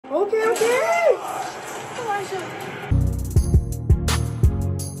Okay, okay. Elijah.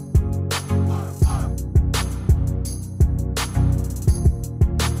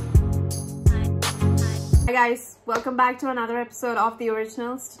 Hi guys, welcome back to another episode of The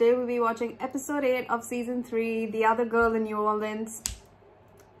Originals. Today we'll be watching episode 8 of season 3, The Other Girl in New Orleans.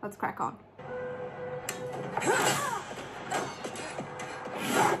 Let's crack on.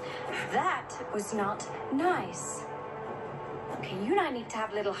 That was not nice. Okay, you and I need to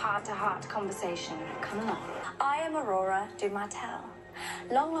have a little heart-to-heart conversation. Come along. I am Aurora Dumartel,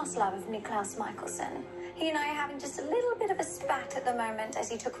 long-lost love of Klaus Michelson. He and I are having just a little bit of a spat at the moment as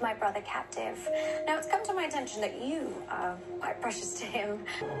he took my brother captive. Now, it's come to my attention that you are quite precious to him.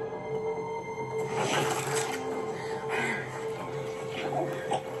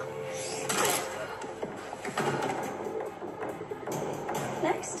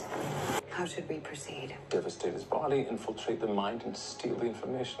 Next. How should we proceed? Devastate his body, infiltrate the mind, and steal the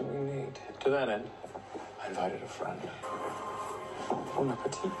information we need. To that end, I invited a friend. Bon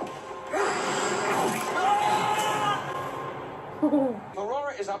appetit.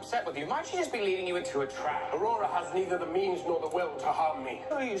 Aurora is upset with you. Might she just be leading you into a trap? Aurora has neither the means nor the will to harm me.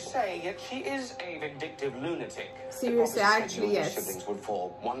 So you say, yet she is a vindictive lunatic. Seriously, actually, yes. Siblings would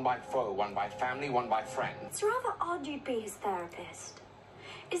fall, one by foe, one by family, one by friend. It's rather odd you'd be his therapist.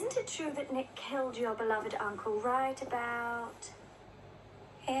 Isn't it true that Nick killed your beloved uncle right about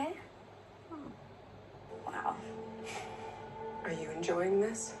here? Wow. Are you enjoying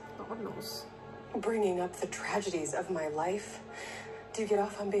this? God knows. Bringing up the tragedies of my life? Do you get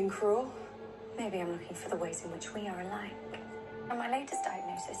off on being cruel? Maybe I'm looking for the ways in which we are alike. And my latest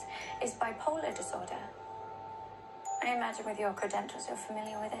diagnosis is bipolar disorder. I imagine with your credentials you're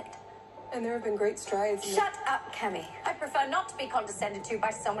familiar with it. And there have been great strides. Shut up, Kemi. I prefer not to be condescended to by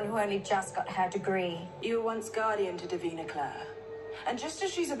someone who only just got her degree. You were once guardian to Davina Clare. And just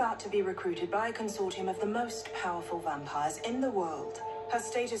as she's about to be recruited by a consortium of the most powerful vampires in the world, her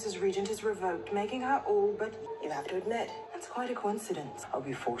status as regent is revoked, making her all but, you have to admit, that's quite a coincidence. I'll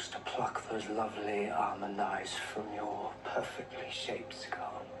be forced to pluck those lovely almond eyes from your perfectly shaped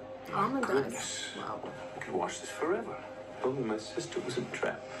skull. Almond eyes. Goodness. Wow. I could watch this forever. Only my sister was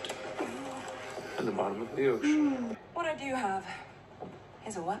trapped at the bottom of the ocean. What I do have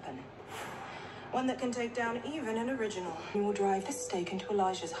is a weapon. One that can take down even an original. We will drive this stake into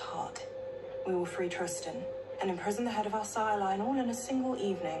Elijah's heart. We will free Tristan and imprison the head of our sire line all in a single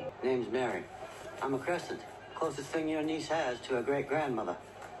evening. Name's Mary. I'm a crescent. Closest thing your niece has to a great-grandmother.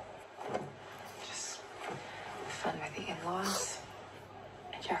 Just fun with the in-laws.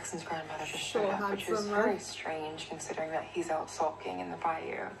 And Jackson's grandmother just Sure, showed up, which is handsome, right? very strange considering that he's out sulking in the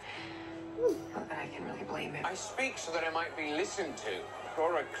bayou. Not that I can really blame him. I speak so that I might be listened to.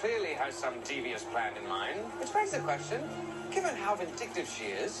 Aurora clearly has some devious plan in mind. Which begs the question, given how vindictive she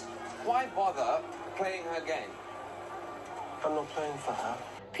is, why bother playing her game? I'm not playing for her.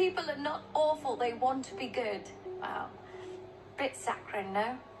 People are not awful, they want to be good. Wow. Bit saccharine,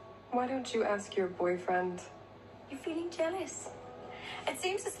 no? Why don't you ask your boyfriend? You're feeling jealous? It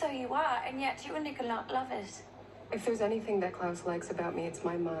seems as though you are, and yet you and Nick are not lovers. If there's anything that Klaus likes about me, it's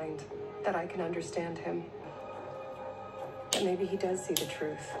my mind. That I can understand him. But maybe he does see the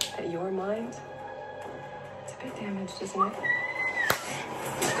truth. That your mind, it's a bit damaged, isn't it?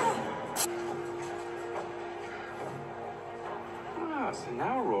 Ah, so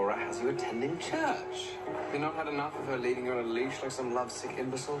now Aurora has you attending church. You not had enough of her leading you on a leash like some lovesick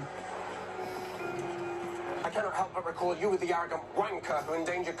imbecile? I cannot help but recall you were the arrogant wanker who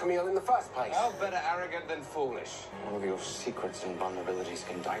endangered Camille in the first place. Oh, better arrogant than foolish. All of your secrets and vulnerabilities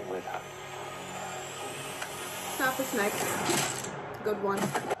can die with her. Snap his neck. Good one.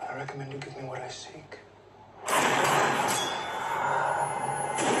 I recommend you give me what I seek.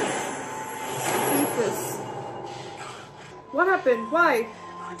 Jesus. What happened? Why?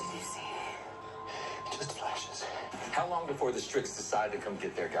 What did you see? Just flashes. How long before the Strix decide to come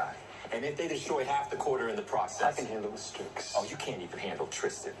get their guy? And if they destroy half the quarter in the process? I can handle the Strix. Oh, you can't even handle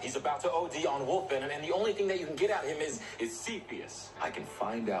Tristan. He's about to OD on wolf venom, and the only thing that you can get out of him is Cepheus. I can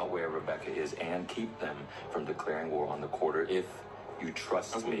find out where Rebekah is and keep them from declaring war on the quarter if you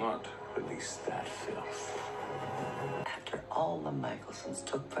trust me. I will not release that filth. After all the Michelsons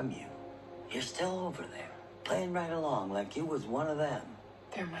took from you, you're still over there, playing right along like you was one of them.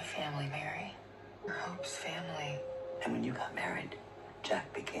 They're my family, Mary. Your Hope's family. And when you got married,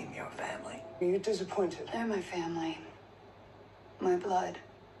 Jack became your family. Are you disappointed? They're my family. My blood.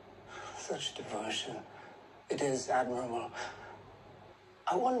 Such devotion. It is admirable.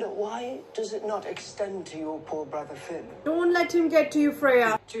 I wonder, why does it not extend to your poor brother Finn? Don't let him get to you,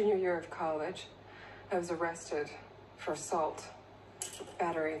 Freya. Junior year of college, I was arrested for assault.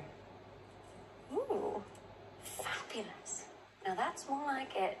 Battery. Ooh, fabulous. Now that's more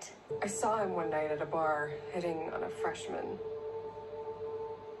like it. I saw him one night at a bar, hitting on a freshman.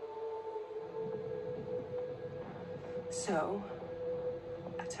 So,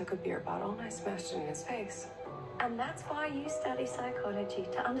 I took a beer bottle and I smashed it in his face. And that's why you study psychology,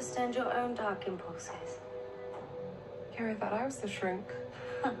 to understand your own dark impulses. Here, I thought I was the shrink.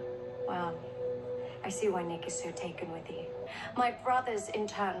 Well, I see why Nick is so taken with you. My brother's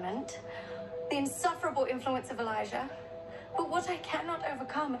internment, the insufferable influence of Elijah. But what I cannot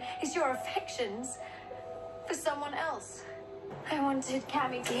overcome is your affections for someone else. I wanted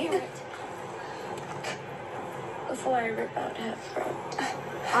Cammy to hear it before I rip out her throat.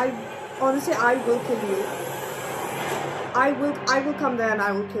 Honestly, I will kill you. I will come there and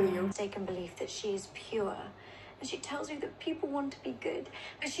I will kill you. Mistaken belief that she is pure. And she tells you that people want to be good,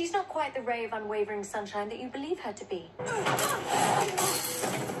 but she's not quite the ray of unwavering sunshine that you believe her to be.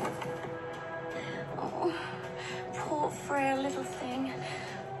 Oh, poor frail little thing.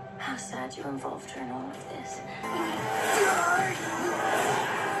 How sad you involved her in all of this.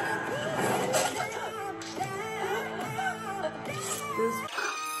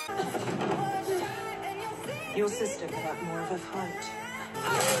 Your sister put up more of a fight.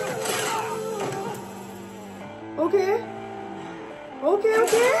 Okay.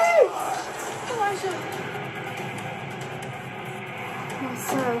 Elijah!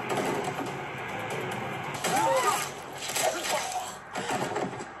 Marcel.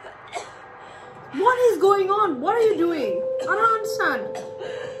 What is going on? What are you doing? I don't understand.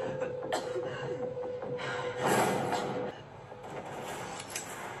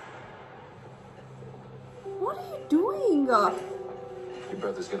 What are you doing? Your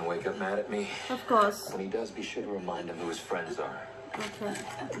brother's gonna wake up mad at me. Of course. When he does, be sure to remind him who his friends are. Okay.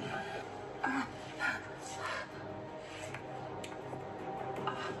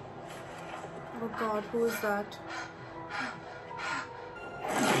 Oh God, who is that?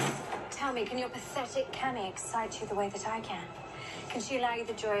 Tell me, can your pathetic Cammy excite you the way that I can? Can she allow you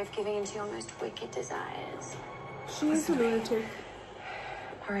the joy of giving into your most wicked desires? She is a lunatic.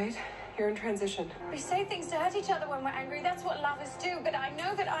 All right, you're in transition. We say things to hurt each other when we're angry. That's what lovers do. But I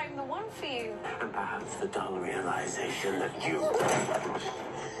know that I'm the one for you. And perhaps the dull realization that you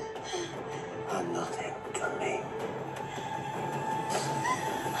are nothing to me.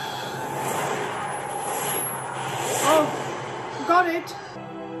 Oh, got it.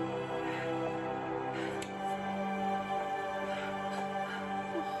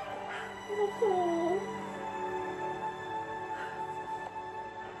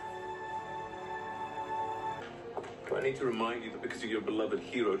 Do I need to remind you that because of your beloved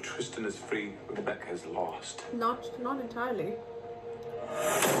hero, Tristan is free, Rebekah is lost? Not entirely.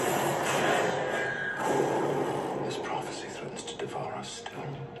 This prophecy threatens to devour us still.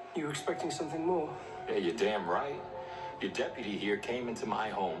 You expecting something more? Yeah, you're damn right. Your deputy here came into my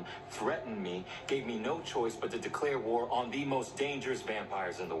home, threatened me, gave me no choice but to declare war on the most dangerous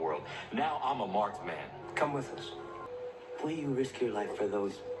vampires in the world. Now I'm a marked man. Come with us. Will you risk your life for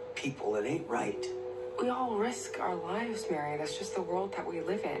those people? It ain't right. We all risk our lives, Mary. That's just the world that we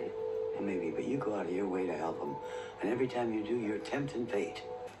live in. Well, maybe, but you go out of your way to help them. And every time you do, you're tempting fate.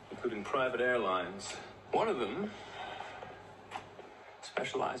 Including private airlines. One of them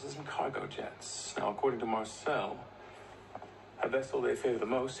specializes in cargo jets. Now, according to Marcel, a vessel they favor the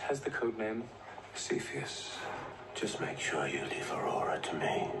most has the codename Cepheus. Just make sure you leave Aurora to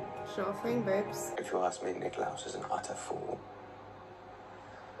me. Sure thing, babes. If you ask me, Klaus is an utter fool.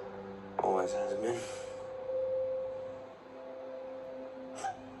 Always has been.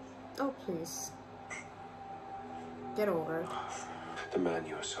 Oh, please. Get over it. The man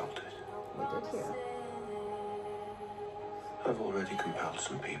you assaulted. We did here. I've already compelled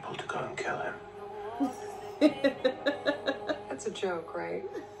some people to go and kill him. That's a joke, right?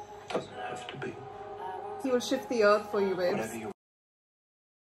 Doesn't have to be. He will shift the earth for you, babes. Whatever you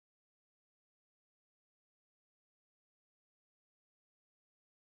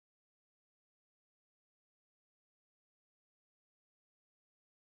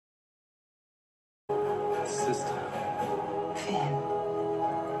Sister. Finn,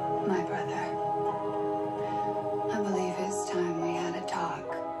 my brother. I believe it's time we had a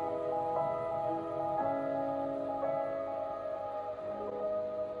talk.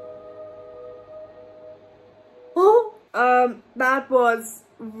 Oh, that was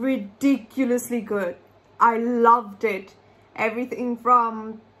ridiculously good. I loved it. Everything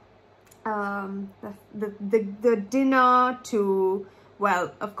from the dinner to,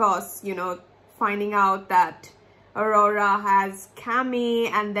 well, of course, you know, finding out that Aurora has Cammy,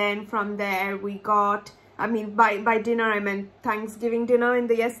 and then from there we got I mean, by dinner, I meant Thanksgiving dinner in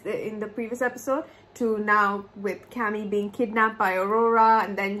the previous episode, to now with Cammy being kidnapped by Aurora,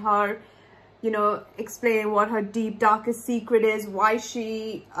 and then her, you know, explaining what her deep, darkest secret is, why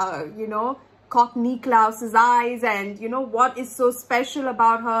she, you know, caught Klaus's eyes, and, you know, what is so special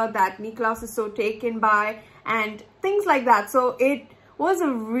about her that Klaus is so taken by, and things like that. So it was a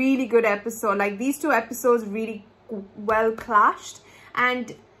really good episode. Like, these two episodes really well clashed.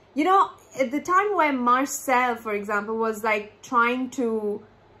 And, you know, at the time where Marcel, for example, was like trying to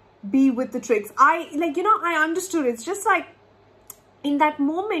be with the tricks, I understood. It's just like, in that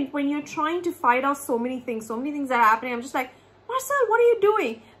moment when you're trying to fight out so many things that are happening, I'm just like, Marcel, what are you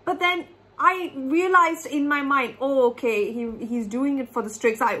doing? But then I realized in my mind, oh, okay, he's doing it for the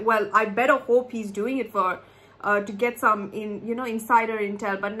Strix. I better hope he's doing it for to get some insider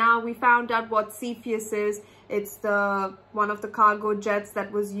intel. But now we found out what Cepheus is. It's one of the cargo jets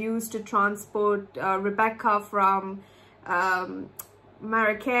that was used to transport Rebekah from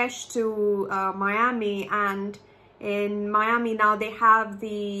Marrakesh to Miami. And in Miami now they have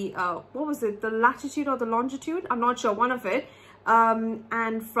the what was it, the latitude or the longitude, I'm not sure, one of it,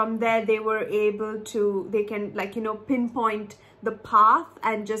 and from there they were able to, they can, like, you know, pinpoint the path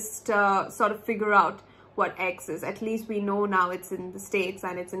and just sort of figure out what X is. At least we know now it's in the States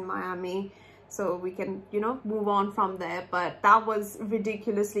and it's in Miami, so we can, you know, move on from there. But that was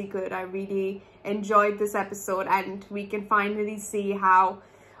ridiculously good. I really enjoyed this episode, and we can finally see how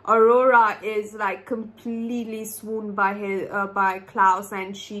Aurora is like completely swooned by Klaus,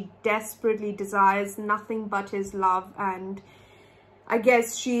 and she desperately desires nothing but his love. And I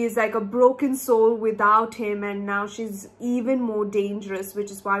guess she is like a broken soul without him, and now she's even more dangerous,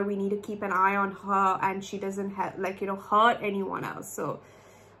 which is why we need to keep an eye on her, and she doesn't hurt anyone else. So,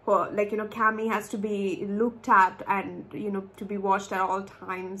 like, you know, Cammy has to be looked at and, you know, to be watched at all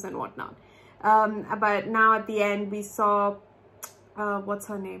times and whatnot. But now at the end we saw what's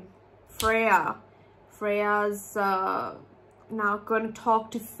her name, Freya's now going to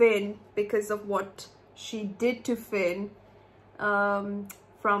talk to Finn because of what she did to Finn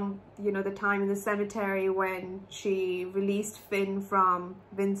from, you know, the time in the cemetery when she released Finn from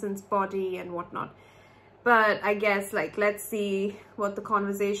Vincent's body and whatnot. But I guess, like, let's see what the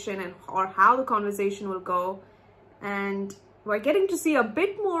conversation or how the conversation will go. And we're getting to see a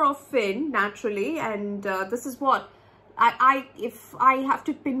bit more of Finn naturally, and this is what if I have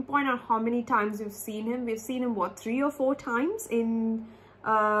to pinpoint on how many times we've seen him, what, 3 or 4 times in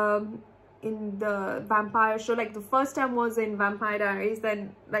the vampire show. Like, the first time was in Vampire Diaries,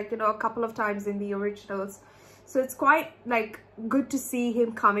 then, like, you know, a couple of times in the originals. So it's quite, like, good to see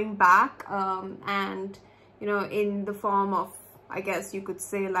him coming back, and, you know, in the form of, I guess you could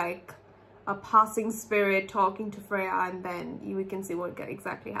say, like a passing spirit talking to Freya, and then we can see what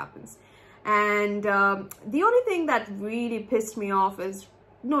exactly happens. And the only thing that really pissed me off is,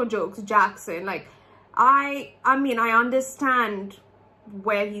 no jokes, Jackson. Like, I mean, I understand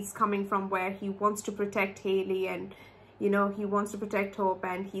where he's coming from, where he wants to protect Hayley, and, you know, he wants to protect Hope,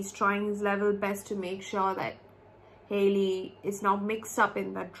 and he's trying his level best to make sure that Hayley is not mixed up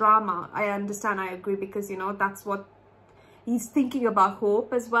in the drama. I understand, I agree, because, you know, that's what he's thinking about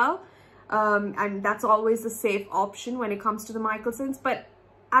Hope as well. And that's always the safe option when it comes to the Michelsons. But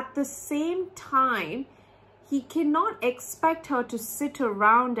at the same time, he cannot expect her to sit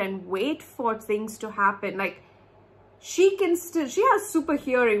around and wait for things to happen. Like, she has super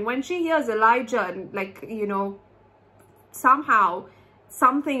hearing. When she hears Elijah and, like, you know, somehow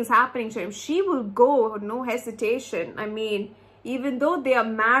something's happening to him, she will go, no hesitation. I mean, even though they are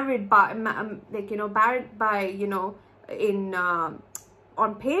married by, like, you know, married by, you know, in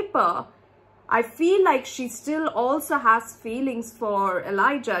on paper, I feel like she still also has feelings for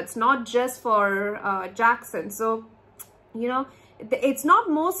Elijah. It's not just for Jackson. So, you know, it's not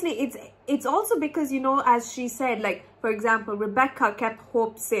mostly, it's also because, you know, as she said, like, for example, Rebekah kept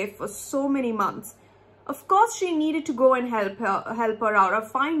Hope safe for so many months. Of course, she needed to go and help her out, or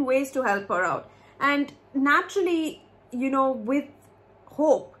find ways to help her out. And naturally, you know, with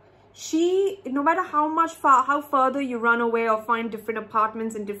Hope, she, no matter how further you run away or find different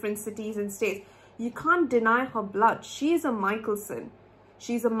apartments in different cities and states, you can't deny her blood. She is a Michelson.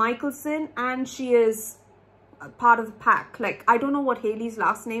 She's a Michelson, and she is a part of the pack. Like, I don't know what Hayley's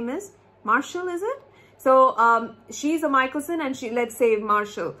last name is. Marshall, is it? So, she's a Michelson, and let's say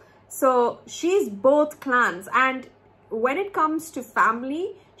Marshall. So, she's both clans. And when it comes to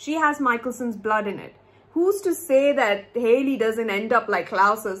family, she has Michelson's blood in it. Who's to say that Hayley doesn't end up like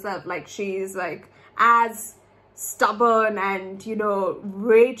Klaus herself? Like, she's like as stubborn and, you know,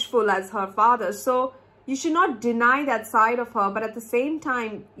 rageful as her father. So you should not deny that side of her. But at the same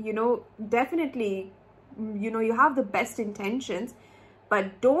time, you know, definitely you know, you have the best intentions,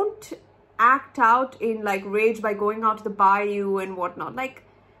 but don't act out in like rage by going out to the bayou and whatnot. Like,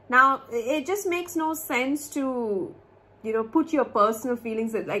 now it just makes no sense to, you know, put your personal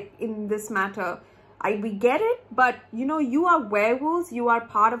feelings like in this matter. We get it, but you know, you are werewolves, you are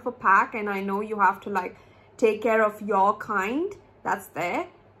part of a pack, and I know you have to like take care of your kind that's there,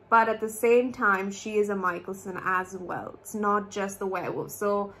 but at the same time, she is a Michelson as well. It's not just the werewolf.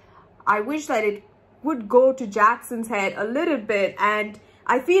 So I wish that it would go to Jackson's head a little bit, and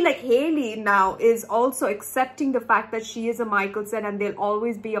I feel like Haley now is also accepting the fact that she is a Michelson and they'll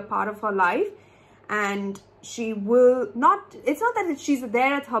always be a part of her life, and she will not, it's not that she's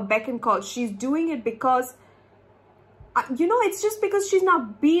there at her beck and call. She's doing it because, you know, it's just because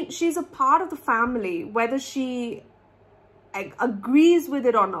she's a part of the family, whether she agrees with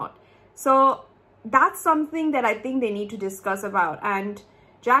it or not. So that's something that I think they need to discuss about, and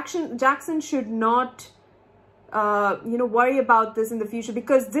Jackson should not you know, worry about this in the future,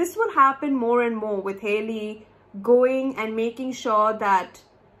 because this will happen more and more with Haley going and making sure that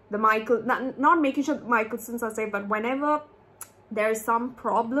the not making sure the Michelsons are safe, but whenever there is some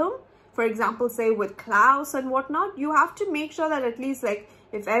problem, for example, say with Klaus and whatnot, you have to make sure that at least, like,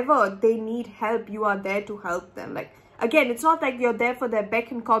 if ever they need help, you are there to help them. Like, again, it's not like you're there for their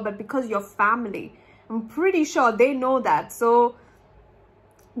beck and call, but because you're family. I'm pretty sure they know that. So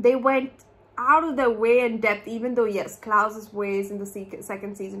they went out of their way and depth, even though, yes, Klaus's ways in the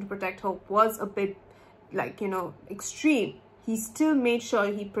second season to protect Hope was a bit, like, you know, extreme. He still made sure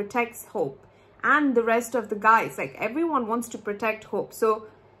he protects Hope and the rest of the guys. Like, everyone wants to protect Hope. So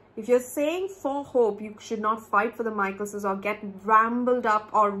if you're saying for Hope, you should not fight for the Michelsons or get rambled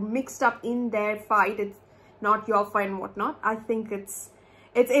up or mixed up in their fight. It's not your fight and whatnot. I think it's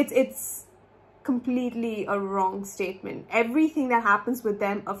completely a wrong statement. Everything that happens with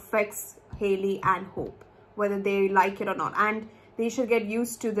them affects Haley and Hope, whether they like it or not, and they should get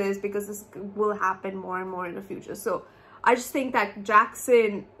used to this, because this will happen more and more in the future. So I just think that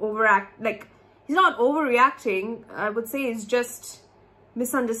Jackson he's not overreacting. I would say it's just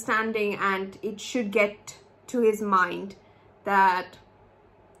misunderstanding, and it should get to his mind that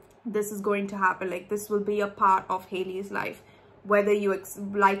this is going to happen. Like, this will be a part of Haley's life, whether you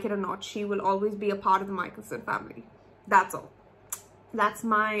like it or not. She will always be a part of the Michelson family. That's all. That's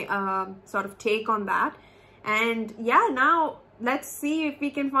my sort of take on that. And yeah, now let's see if we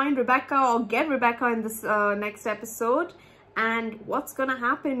can find Rebekah or get Rebekah in this next episode, and what's gonna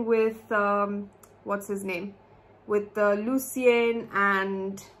happen with what's his name, with Lucien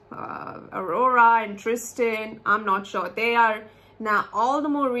and Aurora and Tristan. I'm not sure. They are now all the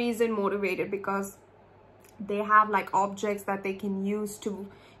more reason motivated, because they have like objects that they can use to,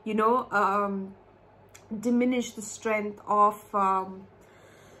 you know, diminish the strength of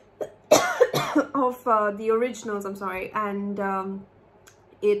the originals, I'm sorry. And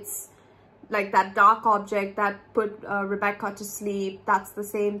it's like that dark object that put Rebekah to sleep. That's the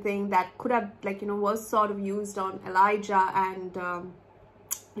same thing that could have, like, you know, was sort of used on Elijah, and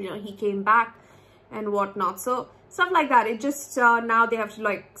you know, he came back and whatnot. So stuff like that. It just now they have to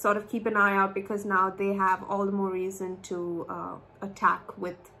like sort of keep an eye out, because now they have all the more reason to attack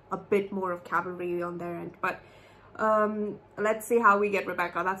with a bit more of cavalry on their end. But let's see how we get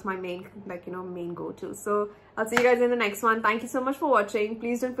Rebekah. That's my main, like, you know, main go-to. So I'll see you guys in the next one. Thank you so much for watching.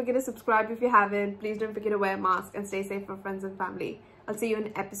 Please don't forget to subscribe if you haven't. Please don't forget to wear a mask and stay safe for friends and family. I'll see you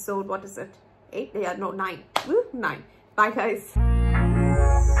in episode, what is it, 8? Yeah, no, 9. Woo, 9. Bye guys.